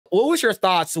what was your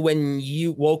thoughts when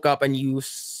you woke up and you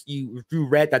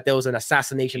read that there was an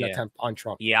assassination attempt on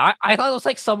Trump? Yeah, I thought it was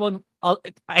like someone.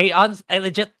 I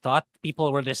legit thought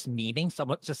people were just memeing.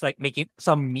 Someone just like making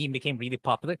some meme became really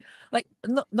popular. Like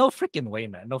no freaking way,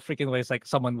 man. No freaking way. It's like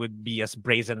someone would be as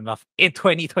brazen enough in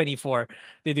 2024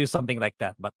 to do something like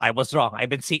that. But I was wrong. I've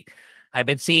been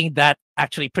seeing that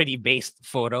actually pretty based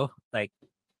photo. Like,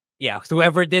 yeah,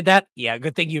 whoever did that, yeah,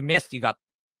 good thing you missed.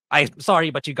 I'm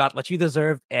sorry, but you got what you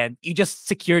deserved, and you just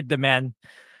secured the man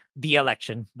the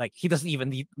election. Like, he doesn't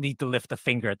even need to lift a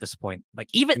finger at this point. Like,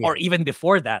 even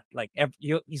before that, like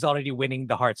he's already winning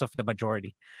the hearts of the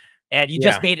majority, and you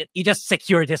just made it. You just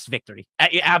secured his victory.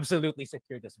 You absolutely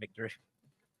secured this victory.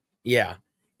 Yeah,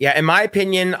 in my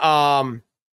opinion,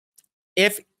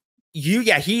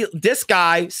 this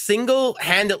guy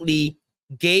single-handedly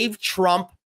gave Trump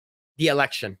the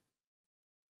election.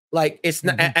 Like, it's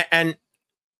not, and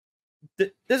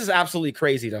this is absolutely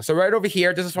crazy though. So right over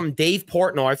here, this is from Dave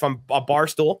Portnoy from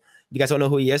Barstool. You guys don't know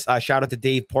who he is. Shout out to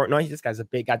Dave Portnoy. This guy's a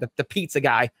big guy, the pizza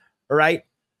guy. All right.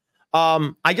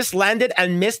 I just landed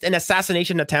and missed an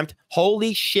assassination attempt.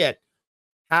 Holy shit.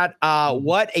 Had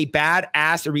what a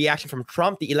badass reaction from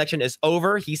Trump. The election is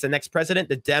over. He's the next president.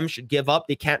 The Dems should give up.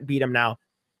 They can't beat him now.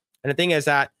 And the thing is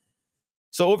that,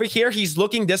 so over here, he's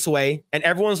looking this way, and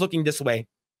everyone's looking this way.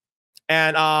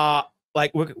 And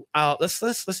like, let's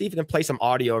see if we can play some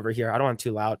audio over here. I don't want it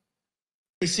too loud.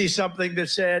 We see something that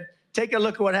said, "Take a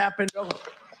look at what happened." Oh.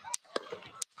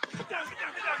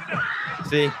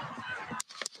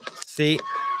 See.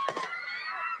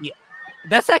 Yeah,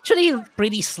 that's actually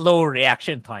pretty slow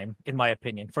reaction time, in my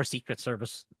opinion, for Secret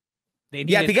Service.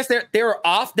 Because they were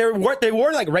off. They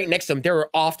were like right next to him. They were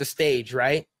off the stage,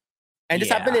 right? And this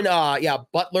happened in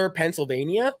Butler,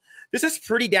 Pennsylvania. This is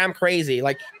pretty damn crazy.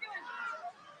 Like,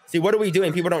 see, what are we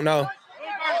doing? People don't know.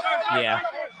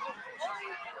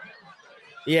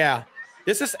 Yeah.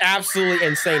 This is absolutely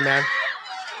insane, man.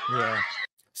 Yeah.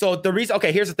 So the reason,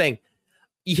 okay, here's the thing.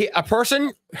 A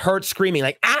person heard screaming,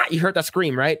 like, you heard that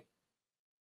scream, right?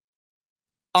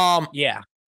 Yeah.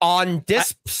 On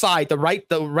this side, the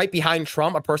right behind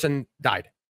Trump, a person died.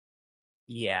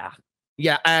 Yeah.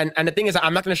 Yeah, and the thing is,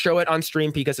 I'm not going to show it on stream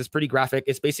because it's pretty graphic.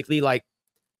 It's basically like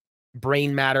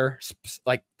brain matter.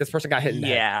 Like, this person got hit in the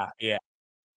head. Yeah.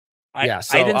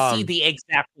 So, I didn't see the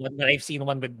exact one, but I've seen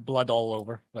one with blood all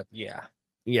over. But yeah.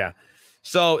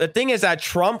 So the thing is that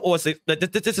Trump was this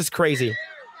is crazy,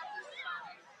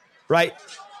 right?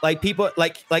 Like, people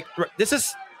like this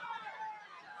is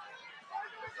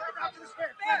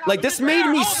like, this made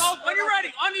me. When you're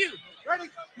ready, on you. Ready?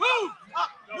 Move.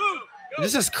 Move.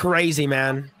 This is crazy,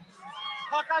 man.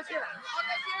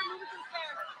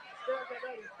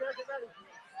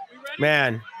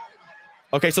 Man.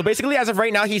 Okay, so basically, as of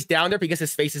right now, he's down there because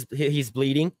his face he's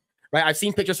bleeding, right? I've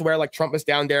seen pictures where like Trump is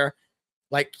down there,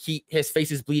 like his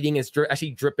face is bleeding, is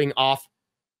actually dripping off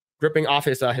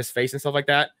his face and stuff like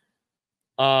that.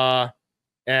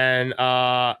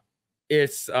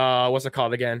 It's what's it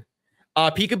called again?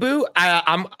 Peekaboo.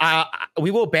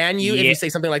 We will ban you if you say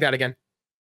something like that again.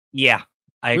 Yeah,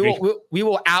 I agree. We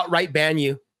will outright ban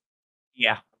you.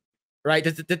 Yeah. Right.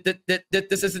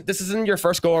 This isn't your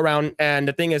first go around. And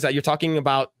the thing is that you're talking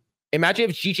about, imagine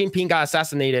if Xi Jinping got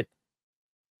assassinated,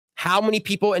 how many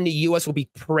people in the US will be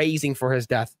praising for his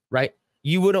death, right?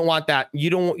 You wouldn't want that.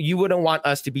 You wouldn't want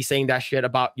us to be saying that shit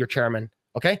about your chairman.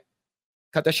 Okay?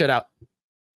 Cut that shit out.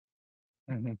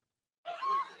 Mm-hmm.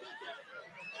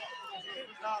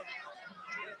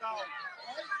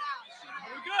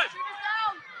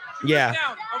 Yeah.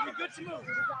 Are we good to move?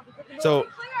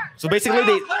 So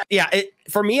basically,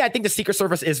 for me, I think the Secret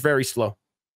Service is very slow.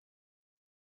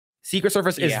 Secret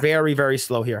Service is very, very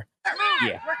slow here.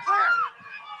 Yeah.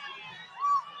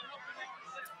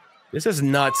 This is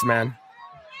nuts, man.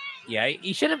 Yeah,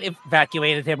 you should have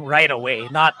evacuated him right away.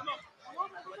 What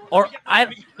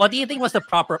do you think was the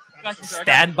proper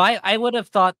standby? I would have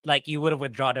thought like you would have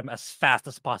withdrawn him as fast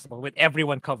as possible with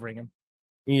everyone covering him.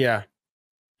 Yeah.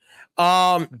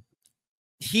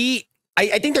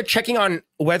 I think they're checking on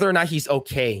whether or not he's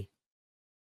okay.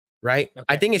 Right? Okay,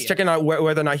 I think it's checking on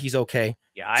whether or not he's okay.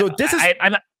 Yeah. So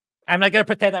I'm not gonna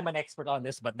pretend I'm an expert on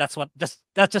this, but that's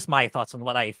just my thoughts on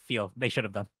what I feel they should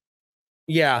have done.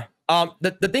 Yeah.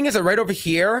 The thing is that right over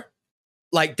here,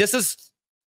 like this is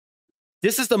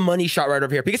the money shot right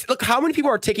over here. Because look how many people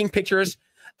are taking pictures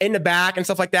in the back and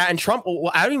stuff like that. And Trump,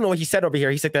 well, I don't even know what he said over here.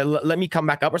 He said that let me come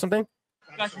back up or something.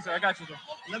 I got you, sir.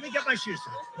 Let me get my shoes.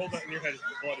 Hold on, your head is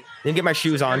bloody. Then get my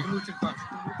shoes on.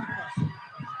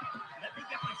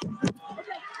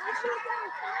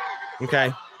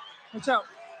 Okay. Watch out.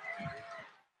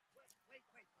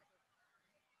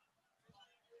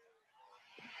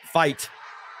 fight.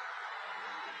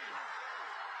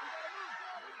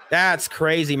 That's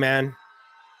crazy, man.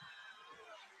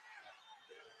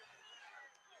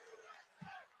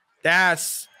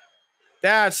 That's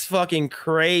fucking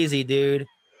crazy, dude.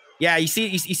 Yeah, you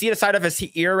see the side of his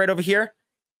ear right over here?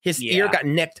 His ear got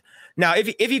nicked. Now,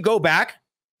 if you go back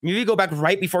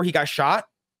right before he got shot,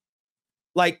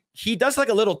 like he does like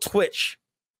a little twitch.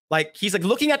 Like he's like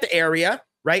looking at the area,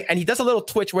 right? And he does a little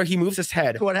twitch where he moves his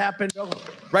head. What happened?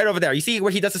 Right over there. You see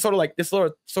where he does this sort of like this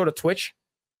little sort of twitch?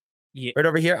 Yeah. Right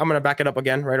over here. I'm gonna back it up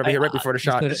again, right over here, right before the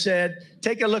shot. Said,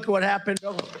 take a look at what happened.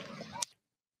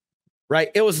 Right.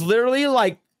 It was literally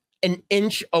like an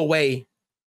inch away.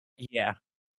 Yeah.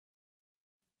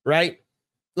 Right?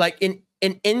 Like an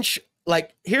inch.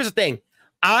 Like, here's the thing.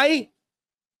 I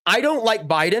don't like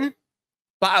Biden,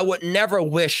 but I would never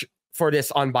wish for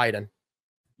this on Biden.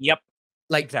 Yep.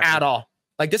 Like exactly. At all.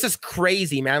 Like this is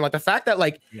crazy, man. Like the fact that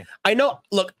like I know,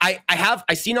 look, I've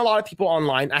seen a lot of people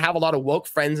online. I have a lot of woke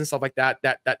friends and stuff like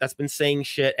that's been saying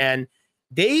shit, and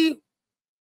they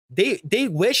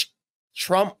wish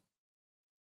Trump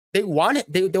they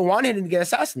wanted him to get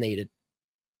assassinated.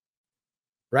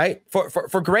 Right? For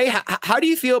Grae, how do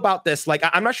you feel about this? Like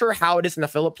I'm not sure how it is in the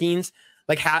Philippines.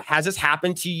 Like has this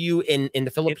happened to you in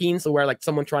the Philippines where like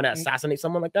someone trying to assassinate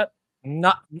someone like that?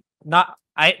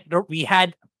 We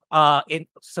had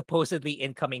supposedly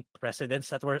incoming presidents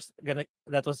that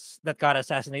got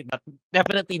assassinated, but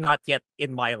definitely not yet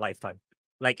in my lifetime.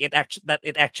 Like it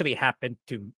actually happened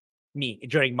to me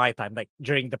during my time, like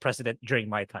during the president during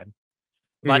my time.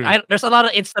 But there's a lot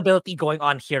of instability going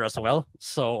on here as well.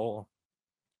 So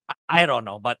I don't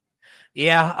know, but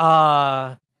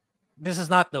yeah, this is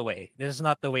not the way. This is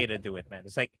not the way to do it, man.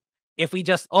 It's like if we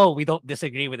don't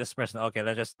disagree with this person, okay,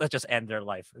 let's just end their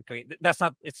life. Okay, that's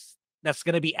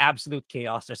gonna be absolute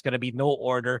chaos. There's gonna be no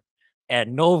order,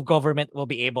 and no government will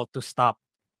be able to stop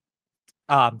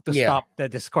stop the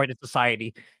discord in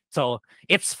society. So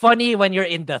it's funny when you're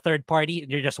in the third party and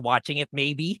you're just watching it.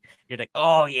 Maybe you're like,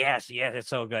 oh yes, it's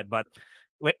so good. But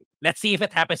let's see if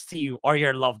it happens to you or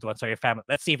your loved ones or your family.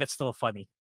 Let's see if it's still funny.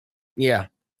 Yeah.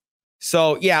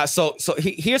 So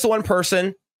here's one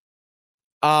person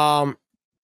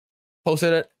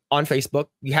posted it on Facebook.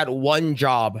 You had one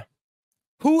job.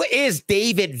 Who is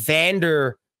David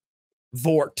David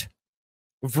Vandervoort.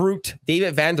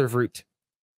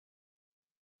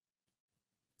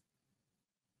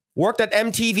 Worked at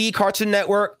MTV, Cartoon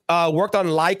Network, worked on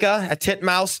Leica at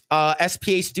Titmouse,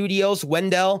 SPA Studios,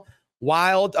 Wendell,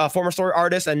 Wild, former story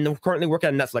artist, and currently working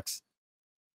at Netflix.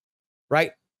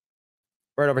 Right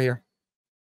over here.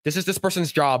 This is this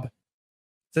person's job.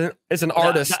 It's an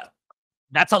artist.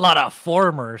 That's a lot of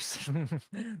formers.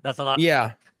 That's a lot.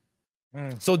 Yeah.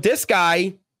 So this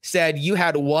guy said you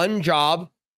had one job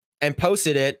and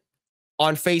posted it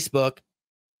on Facebook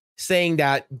saying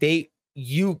that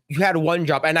you had one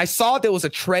job. And I saw there was a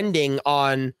trending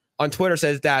on Twitter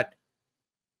says that,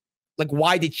 like,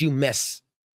 why did you miss?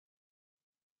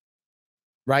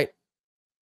 Right?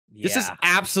 Yeah. This is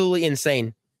absolutely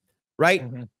insane. Right?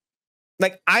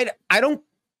 Like, I don't,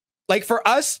 like, for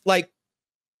us, like,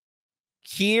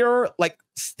 here, like,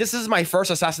 this is my first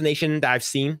assassination that I've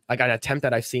seen, like an attempt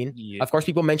that I've seen. Yeah. Of course,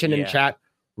 people mentioned in chat,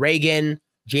 Reagan,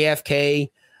 JFK,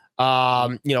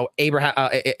 Abe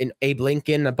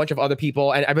Lincoln, a bunch of other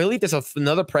people, and I believe there's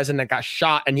another president that got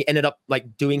shot, and he ended up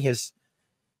like doing his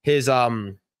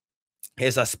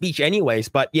speech anyways.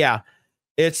 But yeah,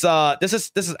 it's this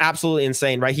is absolutely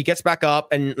insane, right? He gets back up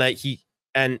and this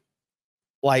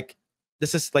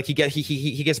is like he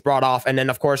gets brought off, and then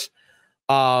of course,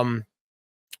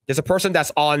 there's a person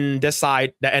that's on this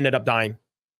side that ended up dying,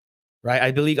 right?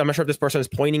 I'm not sure if this person is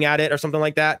pointing at it or something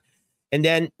like that. And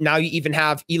then now you even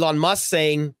have Elon Musk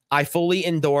saying, I fully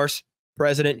endorse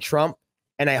President Trump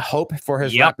and I hope for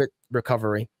his rapid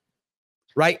recovery.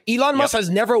 Right? Elon Musk has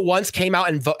never once came out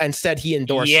and said he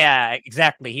endorsed. Yeah,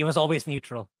 exactly. He was always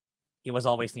neutral. Yep.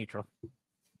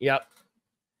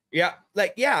 Yeah.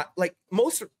 Like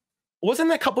wasn't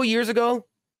that a couple years ago?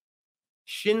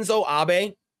 Shinzo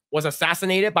Abe was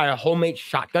assassinated by a homemade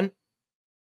shotgun.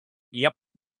 Yep.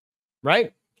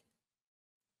 Right?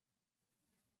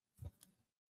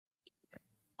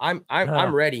 I'm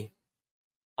ready.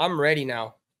 I'm ready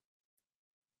now.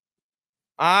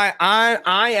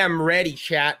 I am ready,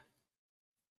 chat.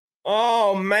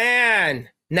 Oh man.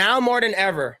 Now more than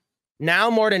ever.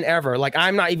 Like,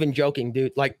 I'm not even joking,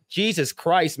 dude. Like, Jesus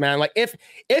Christ, man. Like, if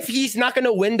he's not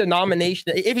gonna win the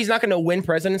nomination, if he's not gonna win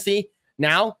presidency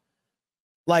now,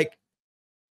 like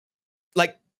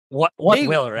what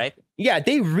will, right? Yeah,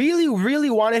 they really, really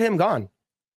wanted him gone.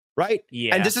 Right?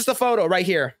 Yeah. And this is the photo right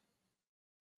here.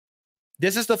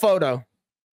 This is the photo.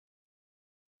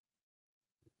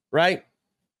 Right?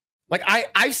 Like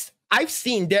I've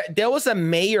seen there was a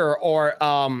mayor or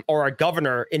a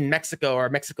governor in Mexico or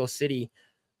Mexico City.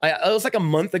 It was like a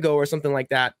month ago or something like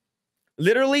that.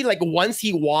 Literally, like once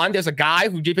he won, there's a guy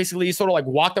who basically sort of like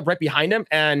walked up right behind him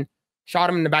and shot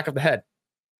him in the back of the head.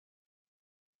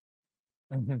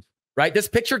 Mm-hmm. Right? This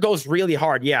picture goes really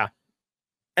hard, yeah.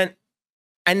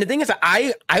 And the thing is that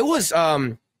I was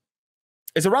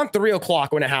it's around 3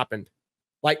 o'clock when it happened.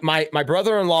 Like my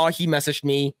brother-in-law, he messaged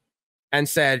me and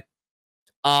said,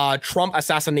 Trump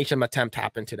assassination attempt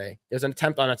happened today. There's an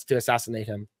attempt on us to assassinate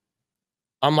him.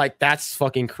 I'm like, that's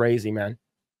fucking crazy, man.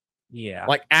 Yeah.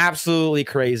 Like absolutely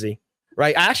crazy.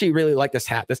 Right? I actually really like this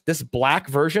hat. This black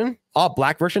version,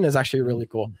 black version is actually really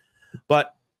cool.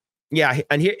 But yeah,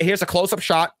 and here's a close-up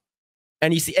shot.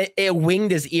 And you see it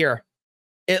winged his ear.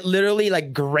 It literally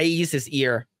like grazed his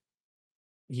ear.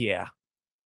 Yeah.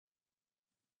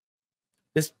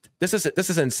 This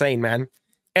is insane, man.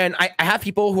 And I have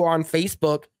people who are on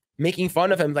Facebook making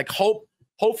fun of him, like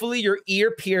hopefully your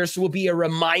ear pierce will be a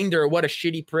reminder what a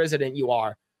shitty president you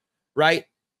are, right?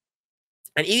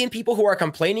 And even people who are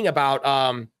complaining about,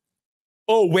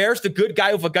 where's the good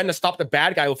guy with a gun to stop the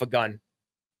bad guy with a gun?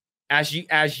 As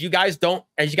you guys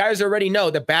already know,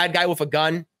 the bad guy with a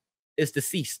gun is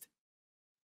deceased.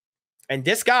 And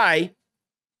this guy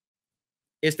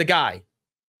is the guy.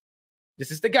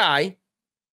 This is the guy.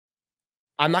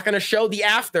 I'm not going to show the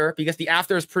after because the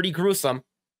after is pretty gruesome.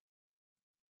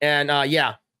 And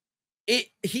yeah, it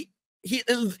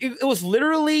was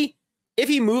literally, if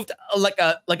he moved like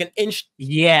an inch,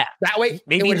 yeah, that way,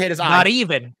 maybe it would hit his eye. Not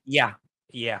even. Yeah.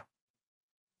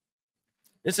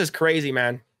 This is crazy,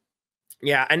 man.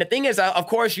 Yeah, and the thing is, of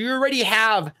course, you already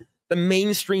have the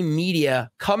mainstream media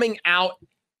coming out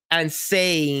and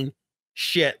saying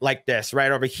shit like this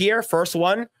right over here. First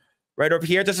one, right over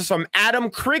here. This is from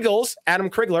Adam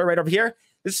Krigler, right over here.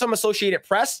 This is from Associated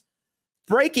Press.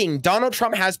 Breaking: Donald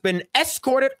Trump has been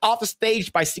escorted off the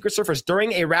stage by Secret Service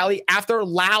during a rally after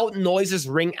loud noises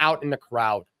ring out in the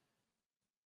crowd.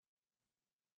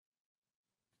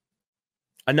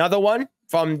 Another one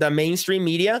from the mainstream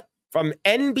media. From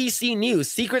NBC News,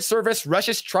 Secret Service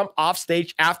rushes Trump off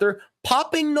stage after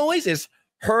popping noises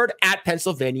heard at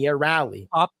Pennsylvania rally.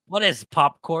 What is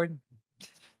popcorn?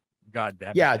 God damn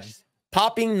it. Yeah, just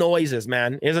popping noises,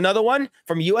 man. Here's another one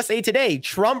from USA Today.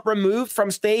 Trump removed from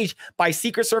stage by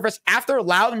Secret Service after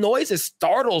loud noises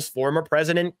startles former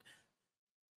president.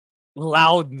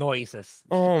 Loud noises.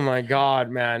 Oh my God,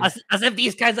 man. As if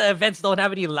these kinds of events don't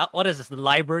have any, what is this, the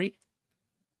library?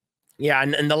 Yeah,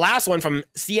 and the last one from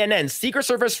CNN. Secret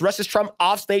Service rushes Trump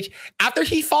off stage after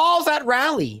he falls at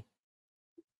rally.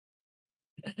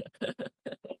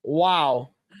 Wow.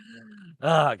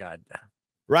 Oh, God.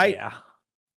 Right? Yeah.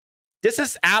 This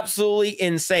is absolutely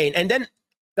insane. And then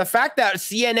the fact that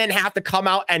CNN have to come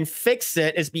out and fix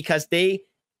it is because they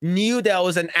knew there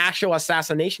was an actual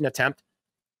assassination attempt.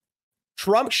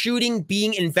 Trump shooting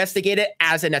being investigated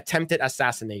as an attempted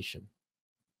assassination.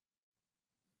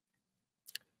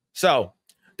 So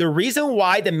the reason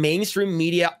why the mainstream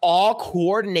media all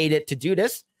coordinated to do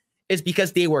this is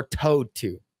because they were told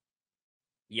to.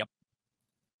 Yep.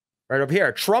 Right over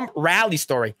here. Trump rally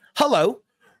story. Hello.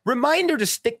 Reminder to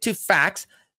stick to facts.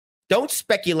 Don't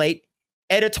speculate,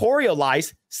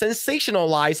 editorialize,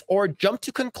 sensationalize, or jump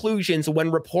to conclusions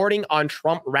when reporting on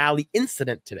Trump rally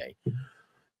incident today.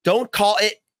 Don't call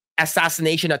it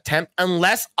assassination attempt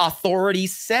unless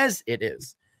authorities say it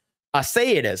is.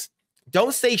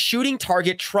 Don't say shooting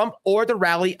target Trump or the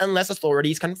rally unless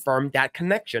authorities confirm that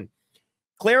connection.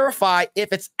 Clarify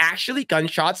if it's actually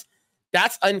gunshots.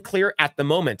 That's unclear at the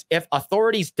moment. If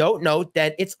authorities don't know,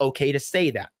 then it's okay to say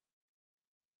that.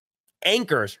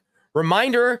 Anchors.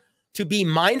 Reminder to be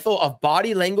mindful of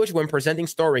body language when presenting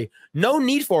story. No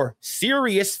need for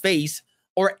serious face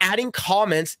or adding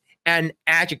comments and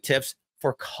adjectives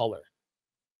for color.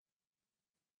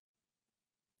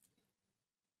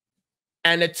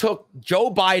 And it took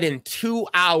Joe Biden 2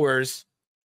 hours,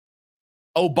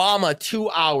 Obama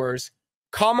 2 hours,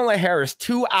 Kamala Harris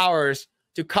 2 hours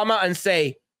to come out and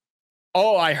say,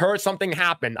 "Oh, I heard something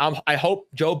happened. I hope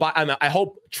I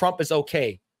hope Trump is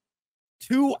okay."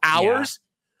 2 hours.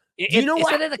 Yeah. You know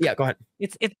what? Yeah, go ahead.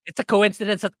 It's a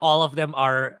coincidence that all of them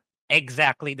are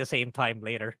exactly the same time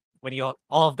later. When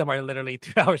all of them are literally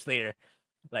 2 hours later.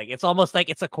 Like it's almost like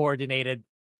it's a coordinated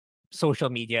social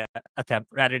media attempt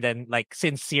rather than like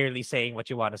sincerely saying what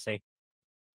you want to say.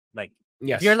 Like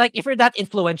yes. if you're that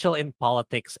influential in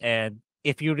politics and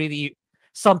if you really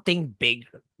something big,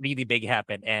 really big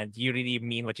happened and you really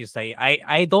mean what you say,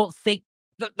 I don't think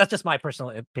that's just my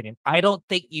personal opinion. I don't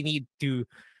think you need to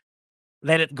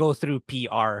let it go through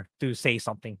PR to say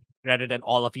something rather than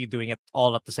all of you doing it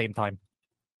all at the same time.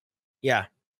 Yeah.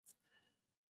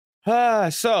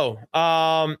 The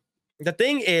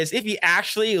thing is, if you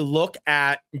actually look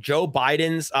at Joe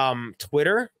Biden's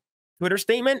Twitter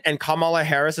statement and Kamala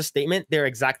Harris's statement, they're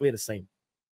exactly the same.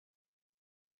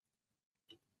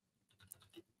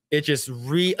 It just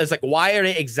it's like, why are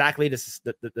they exactly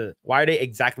why are they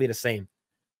exactly the same?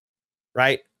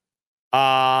 Right?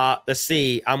 Let's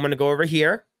see. I'm gonna go over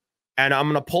here and I'm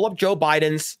gonna pull up Joe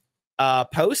Biden's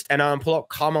post, and I'm gonna pull up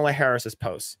Kamala Harris's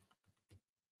post.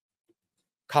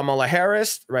 Kamala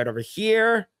Harris right over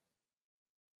here.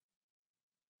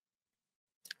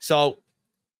 So,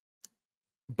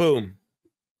 boom.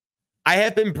 I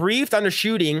have been briefed on the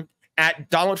shooting at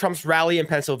Donald Trump's rally in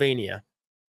Pennsylvania.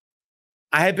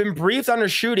 I have been briefed on the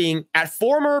shooting at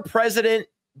former President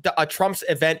Trump's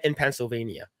event in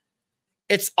Pennsylvania.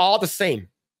 It's all the same.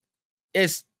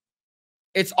 It's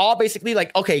all basically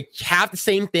like, okay, have the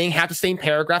same thing, have the same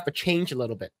paragraph, but change a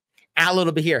little bit. Add a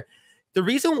little bit here. The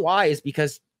reason why is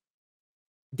because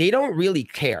they don't really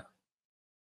care,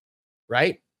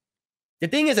 right? The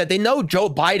thing is that they know Joe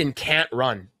Biden can't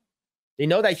run. They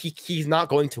know that he's not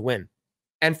going to win.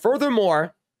 And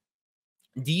furthermore,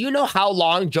 do you know how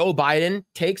long Joe Biden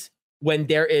takes when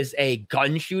there is a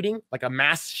gun shooting, like a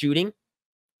mass shooting?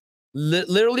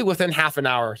 Literally within half an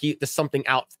hour, there's something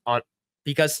out on,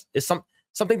 because it's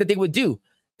something that they would do.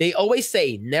 They always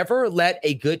say, never let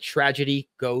a good tragedy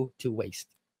go to waste.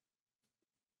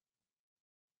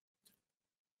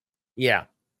 Yeah.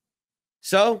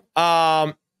 So,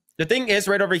 the thing is,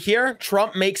 right over here,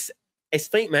 Trump makes a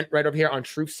statement right over here on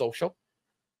Truth Social.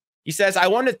 He says, I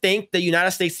want to thank the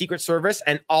United States Secret Service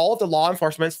and all of the law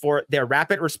enforcement for their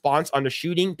rapid response on the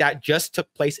shooting that just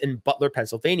took place in Butler,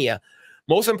 Pennsylvania.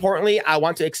 Most importantly, I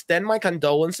want to extend my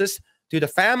condolences to the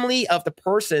family of the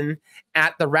person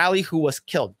at the rally who was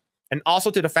killed, and also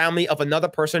to the family of another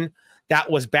person that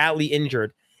was badly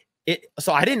injured.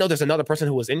 So I didn't know there's another person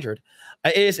who was injured.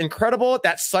 It is incredible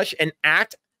that such an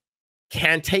act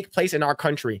can take place in our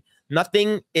country.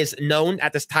 Nothing is known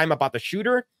at this time about the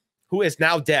shooter, who is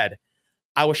now dead.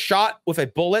 I was shot with a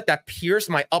bullet that pierced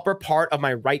my upper part of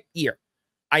my right ear.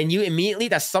 I knew immediately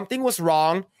that something was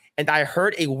wrong, and I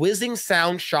heard a whizzing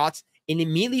sound shots and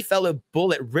immediately felt a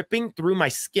bullet ripping through my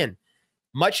skin.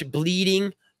 Much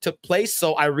bleeding took place,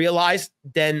 so I realized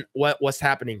then what was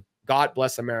happening. God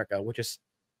bless America,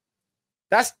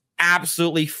 that's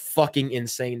absolutely fucking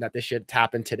insane that this shit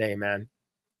happened today, man.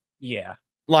 Yeah.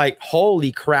 Like,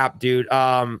 holy crap, dude.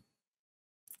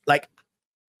 Like,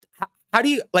 how do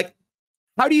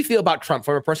you feel about Trump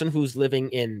from a person who's living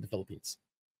in the Philippines?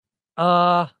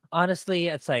 Honestly,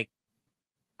 it's like,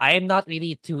 I am not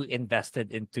really too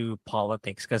invested into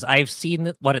politics because I've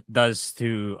seen what it does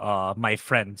to my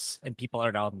friends and people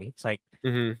around me. It's like,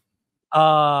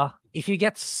 if you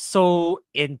get so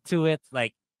into it,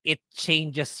 like, it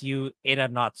changes you in a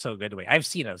not so good way. I've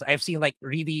seen like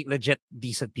really legit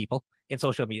decent people in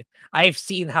social media. I've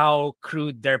seen how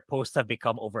crude their posts have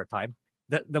become over time,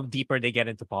 the deeper they get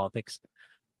into politics.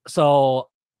 So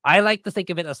I like to think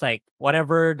of it as like,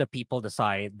 whatever the people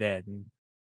decide, then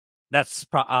that's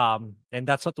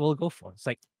what we'll go for. It's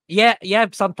like, yeah,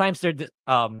 sometimes it's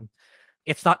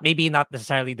maybe not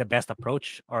necessarily the best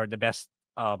approach or the best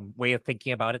way of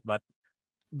thinking about it, but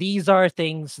these are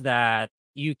things that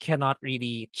you cannot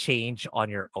really change on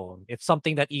your own. It's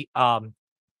something that it's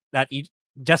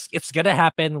gonna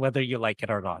happen whether you like it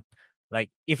or not. Like,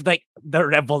 if like the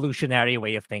revolutionary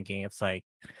way of thinking, it's like,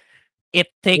 it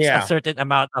takes a certain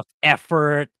amount of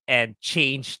effort and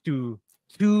change to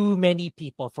too many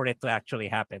people for it to actually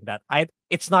happen.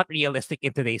 It's not realistic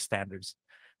in today's standards,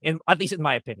 at least in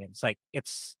my opinion.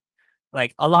 It's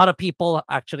like a lot of people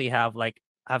actually have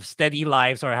steady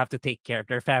lives or have to take care of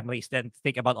their families, then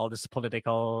think about all this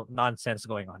political nonsense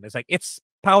going on. It's like, it's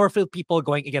powerful people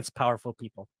going against powerful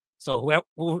people. So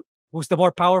who's the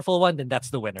more powerful one, then that's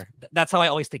the winner. That's how I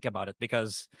always think about it,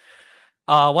 because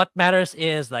what matters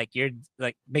is like, you're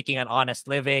like making an honest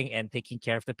living and taking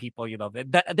care of the people you love.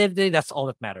 That's all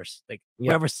that matters. Like,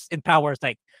 whoever's in power is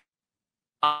like,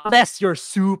 unless you're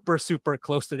super, super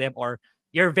close to them, or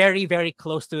you're very, very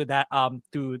close to that,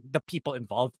 to the people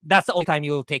involved, that's the only time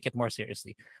you'll take it more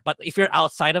seriously. But if you're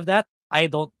outside of that, I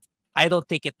don't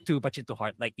take it too much into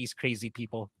heart. Like, these crazy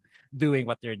people doing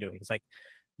what they're doing. It's like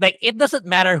it doesn't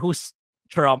matter who's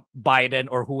Trump, Biden,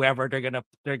 or whoever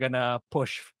they're gonna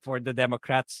push for the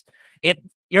Democrats.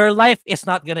 Your life is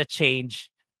not gonna change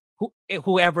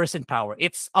whoever's in power.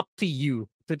 It's up to you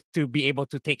to be able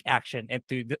to take action and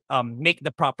to make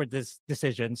the proper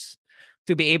decisions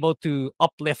to be able to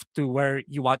uplift to where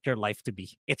you want your life to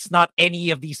be. It's not any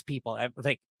of these people. I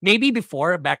like maybe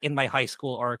before back in my high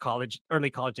school or college, early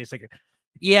college days, like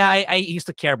yeah, I used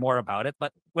to care more about it.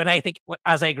 But when I think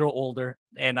as I grow older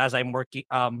and as I'm working,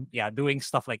 yeah, doing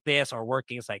stuff like this or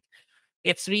working, it's like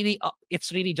it's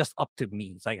really just up to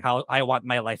me. It's like how I want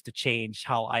my life to change,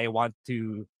 how I want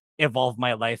to evolve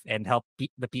my life and help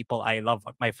the people I love,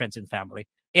 my friends and family.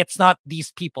 It's not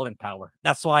these people in power.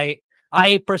 That's why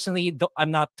I personally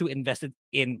I'm not too invested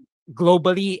in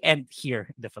globally and here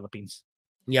in the Philippines.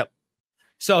 Yep.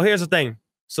 So here's the thing.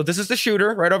 So this is the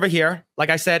shooter right over here. Like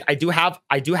I said, I do have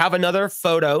another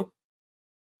photo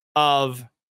of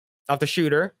the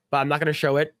shooter, but I'm not going to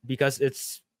show it because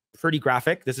it's pretty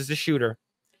graphic. This is the shooter.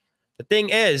 The thing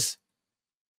is,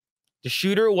 the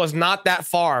shooter was not that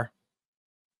far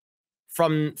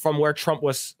from where Trump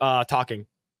was talking,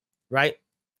 right?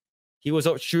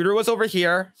 Shooter was over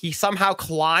here. He somehow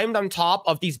climbed on top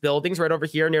of these buildings right over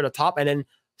here near the top, and then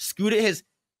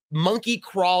monkey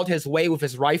crawled his way with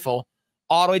his rifle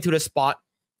all the way to the spot.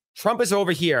 Trump is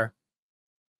over here,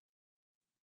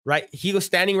 right? He was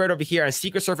standing right over here, and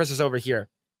Secret Service is over here.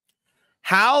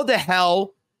 How the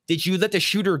hell did you let the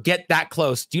shooter get that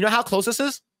close? Do you know how close this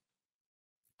is?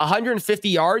 150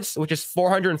 yards, which is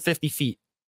 450 feet.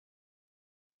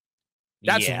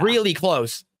 That's really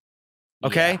close.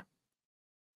 Okay? Yeah.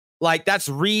 Like, that's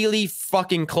really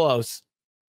fucking close.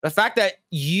 The fact that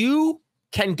you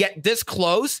can get this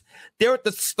close,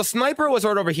 the sniper was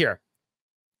right over here.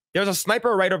 There's a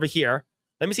sniper right over here.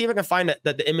 Let me see if I can find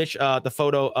the image, the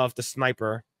photo of the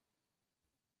sniper.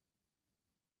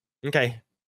 Okay.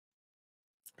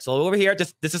 So over here,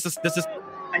 this is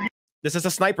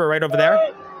a sniper right over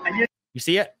there. You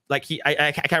see it? Like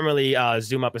I can't really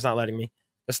zoom up. It's not letting me.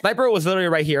 The sniper was literally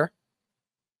right here.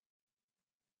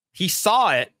 He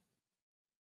saw it.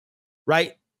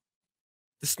 Right?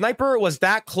 The sniper was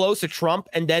that close to Trump,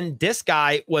 and then this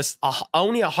guy was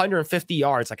only 150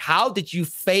 yards. Like, how did you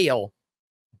fail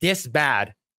this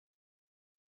bad?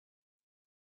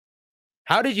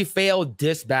 How did you fail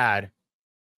this bad?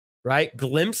 Right?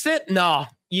 Glimpse it? No.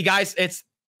 You guys, it's...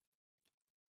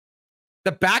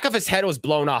 The back of his head was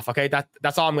blown off, okay?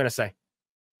 That's all I'm going to say.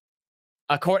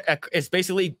 It's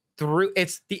basically through...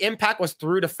 The impact was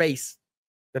through the face.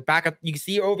 The back of... You can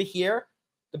see over here,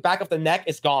 the back of the neck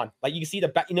is gone. Like, you can see the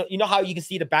back... You know how you can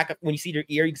see the back of... When you see your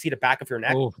ear, you can see the back of your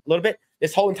neck a little bit?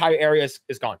 This whole entire area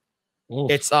is gone. Ooh.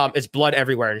 It's blood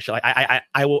everywhere and shit. Like,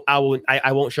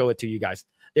 I won't show it to you guys.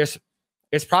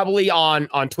 It's probably on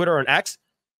Twitter and X.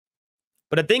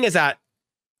 But the thing is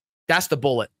that's the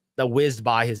bullet that whizzed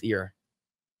by his ear.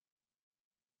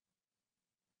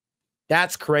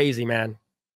 That's crazy, man.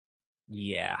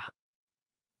 Yeah.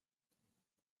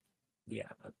 Yeah.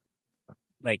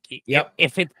 Like, yep.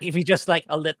 If you just like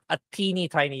a teeny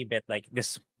tiny bit like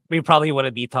this, we probably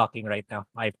wouldn't be talking right now.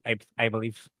 I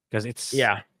believe, because it's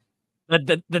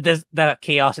the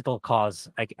chaos it'll cause.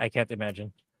 I can't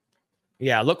imagine.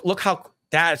 Yeah, look how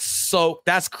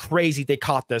that's crazy. They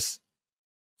caught this.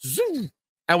 Zoom.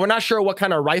 And we're not sure what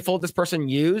kind of rifle this person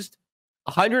used.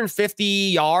 150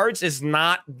 yards is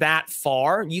not that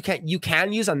far. You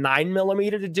can use a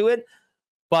 9mm to do it,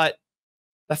 but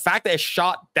the fact that it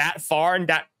shot that far and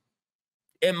that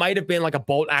it might have been like a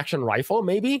bolt action rifle,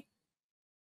 maybe.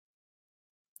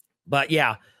 But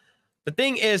yeah, the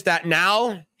thing is that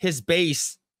now his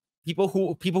base, people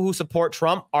who support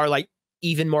Trump are like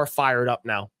even more fired up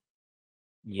now.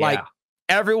 Yeah. Like,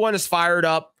 everyone is fired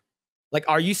up. Like,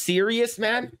 are you serious,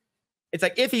 man? It's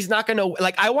like, if he's not going to,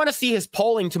 like, I want to see his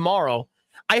polling tomorrow.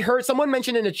 I heard someone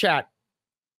mention in the chat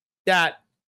that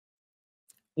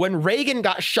when Reagan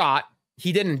got shot,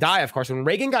 he didn't die, of course. When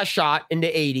Reagan got shot in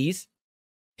the 80s,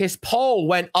 his poll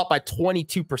went up by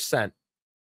 22%.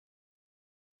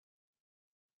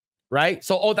 Right?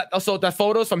 So, so the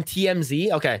photos from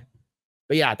TMZ. Okay.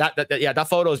 But yeah, that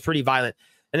photo is pretty violent.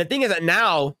 And the thing is that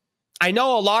now, I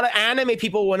know a lot of anime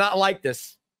people will not like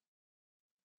this.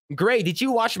 Grae, did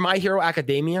you watch My Hero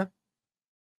Academia?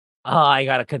 I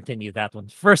gotta continue that one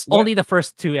first. What? Only the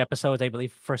first 2 episodes, I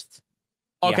believe. First.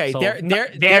 Okay, yeah,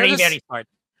 so very smart.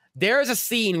 There is a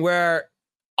scene where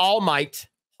All Might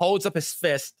holds up his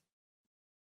fist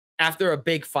after a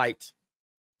big fight,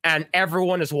 and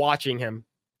everyone is watching him.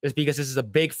 It's because this is a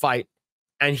big fight,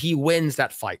 and he wins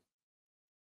that fight.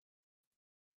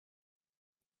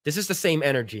 This is the same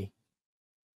energy.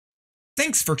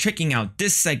 Thanks for checking out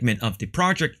this segment of the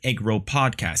Project Eggroll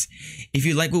podcast. If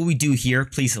you like what we do here,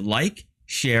 please like,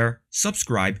 share,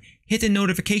 subscribe, hit the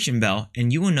notification bell,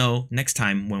 and you will know next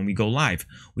time when we go live.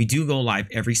 We do go live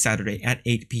every Saturday at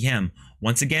 8 p.m.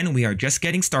 Once again, we are just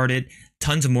getting started.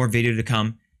 Tons of more video to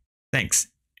come. Thanks,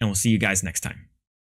 and we'll see you guys next time.